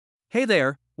Hey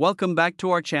there, welcome back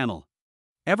to our channel.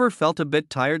 Ever felt a bit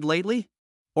tired lately?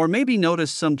 Or maybe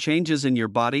noticed some changes in your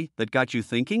body that got you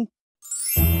thinking?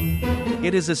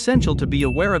 It is essential to be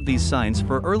aware of these signs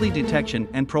for early detection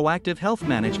and proactive health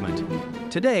management.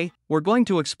 Today, we're going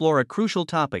to explore a crucial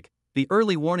topic: the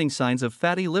early warning signs of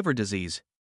fatty liver disease.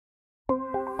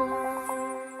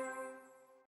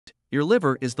 Your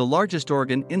liver is the largest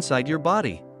organ inside your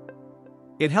body.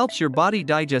 It helps your body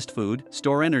digest food,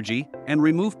 store energy, and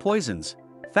remove poisons.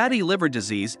 Fatty liver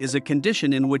disease is a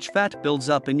condition in which fat builds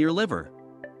up in your liver.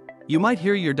 You might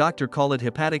hear your doctor call it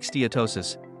hepatic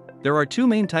steatosis. There are two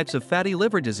main types of fatty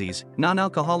liver disease: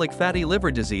 non-alcoholic fatty liver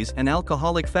disease and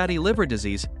alcoholic fatty liver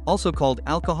disease, also called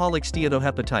alcoholic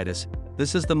steatohepatitis.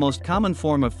 This is the most common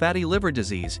form of fatty liver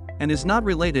disease and is not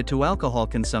related to alcohol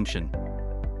consumption.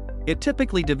 It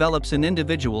typically develops in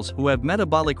individuals who have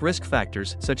metabolic risk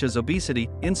factors such as obesity,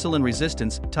 insulin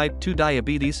resistance, type 2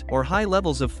 diabetes, or high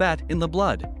levels of fat in the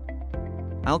blood.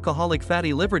 Alcoholic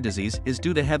fatty liver disease is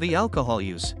due to heavy alcohol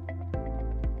use.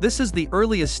 This is the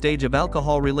earliest stage of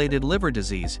alcohol-related liver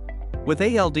disease. With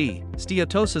ALD,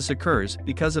 steatosis occurs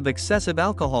because of excessive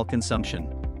alcohol consumption.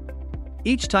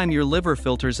 Each time your liver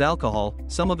filters alcohol,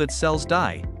 some of its cells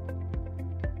die.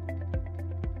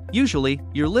 Usually,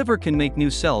 your liver can make new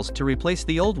cells to replace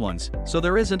the old ones, so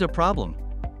there isn't a problem.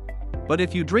 But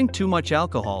if you drink too much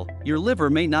alcohol, your liver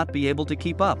may not be able to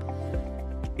keep up.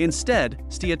 Instead,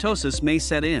 steatosis may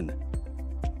set in.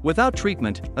 Without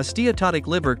treatment, a steatotic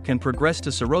liver can progress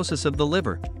to cirrhosis of the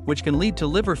liver, which can lead to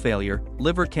liver failure,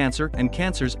 liver cancer, and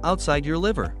cancers outside your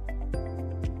liver.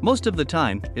 Most of the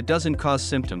time, it doesn't cause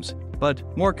symptoms, but,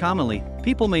 more commonly,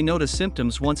 people may notice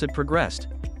symptoms once it progressed.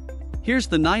 Here's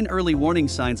the 9 early warning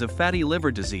signs of fatty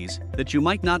liver disease that you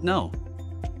might not know.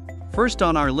 First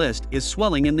on our list is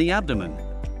swelling in the abdomen.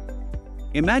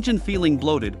 Imagine feeling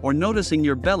bloated or noticing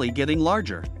your belly getting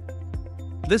larger.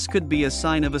 This could be a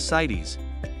sign of ascites,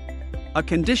 a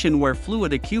condition where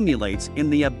fluid accumulates in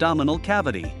the abdominal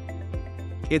cavity.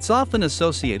 It's often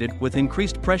associated with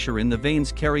increased pressure in the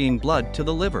veins carrying blood to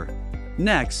the liver.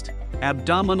 Next,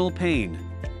 abdominal pain.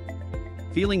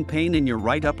 Feeling pain in your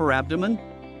right upper abdomen?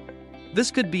 This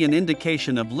could be an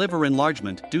indication of liver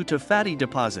enlargement due to fatty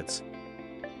deposits.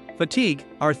 Fatigue,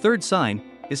 our third sign,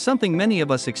 is something many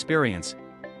of us experience.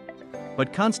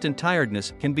 But constant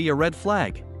tiredness can be a red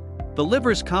flag. The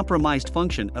liver's compromised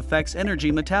function affects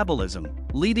energy metabolism,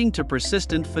 leading to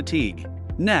persistent fatigue.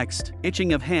 Next,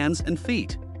 itching of hands and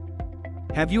feet.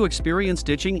 Have you experienced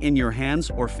itching in your hands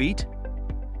or feet?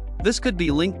 This could be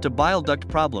linked to bile duct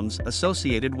problems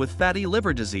associated with fatty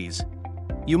liver disease.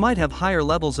 You might have higher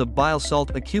levels of bile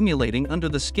salt accumulating under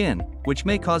the skin, which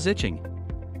may cause itching.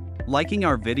 Liking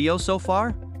our video so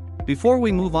far? Before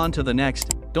we move on to the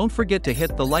next, don't forget to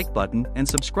hit the like button and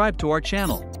subscribe to our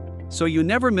channel, so you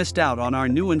never missed out on our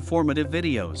new informative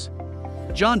videos.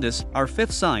 Jaundice, our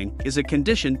fifth sign, is a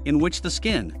condition in which the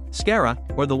skin, sclera,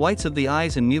 or the whites of the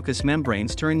eyes and mucous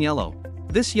membranes turn yellow.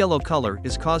 This yellow color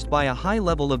is caused by a high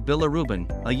level of bilirubin,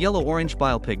 a yellow-orange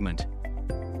bile pigment.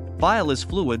 Bile is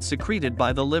fluid secreted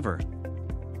by the liver.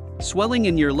 Swelling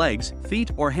in your legs, feet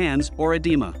or hands, or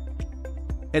edema.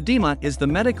 Edema is the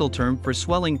medical term for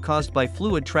swelling caused by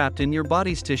fluid trapped in your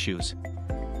body's tissues.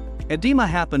 Edema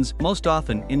happens most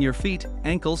often in your feet,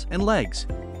 ankles, and legs.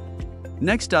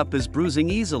 Next up is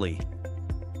bruising easily.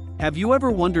 Have you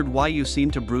ever wondered why you seem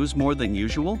to bruise more than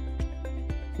usual?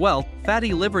 Well,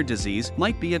 fatty liver disease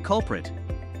might be a culprit.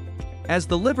 As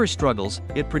the liver struggles,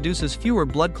 it produces fewer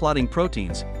blood-clotting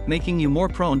proteins, making you more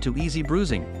prone to easy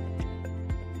bruising.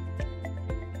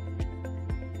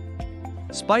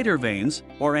 Spider veins,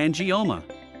 or angioma.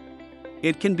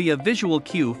 It can be a visual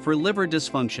cue for liver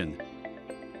dysfunction.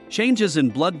 Changes in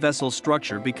blood vessel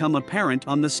structure become apparent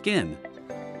on the skin.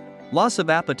 Loss of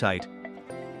appetite.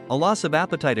 A loss of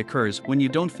appetite occurs when you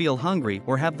don't feel hungry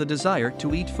or have the desire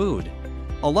to eat food.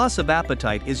 A loss of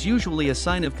appetite is usually a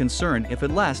sign of concern if it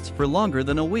lasts for longer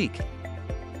than a week.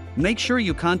 Make sure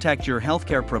you contact your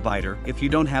healthcare provider if you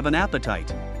don't have an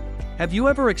appetite. Have you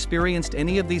ever experienced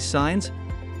any of these signs?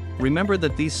 Remember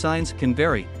that these signs can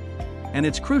vary, and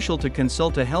it's crucial to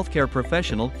consult a healthcare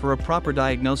professional for a proper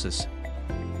diagnosis.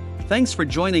 Thanks for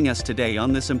joining us today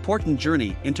on this important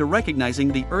journey into recognizing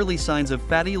the early signs of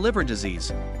fatty liver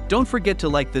disease. Don't forget to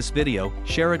like this video,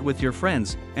 share it with your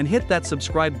friends, and hit that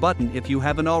subscribe button if you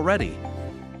haven't already.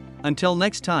 Until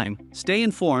next time, stay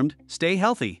informed, stay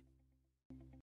healthy.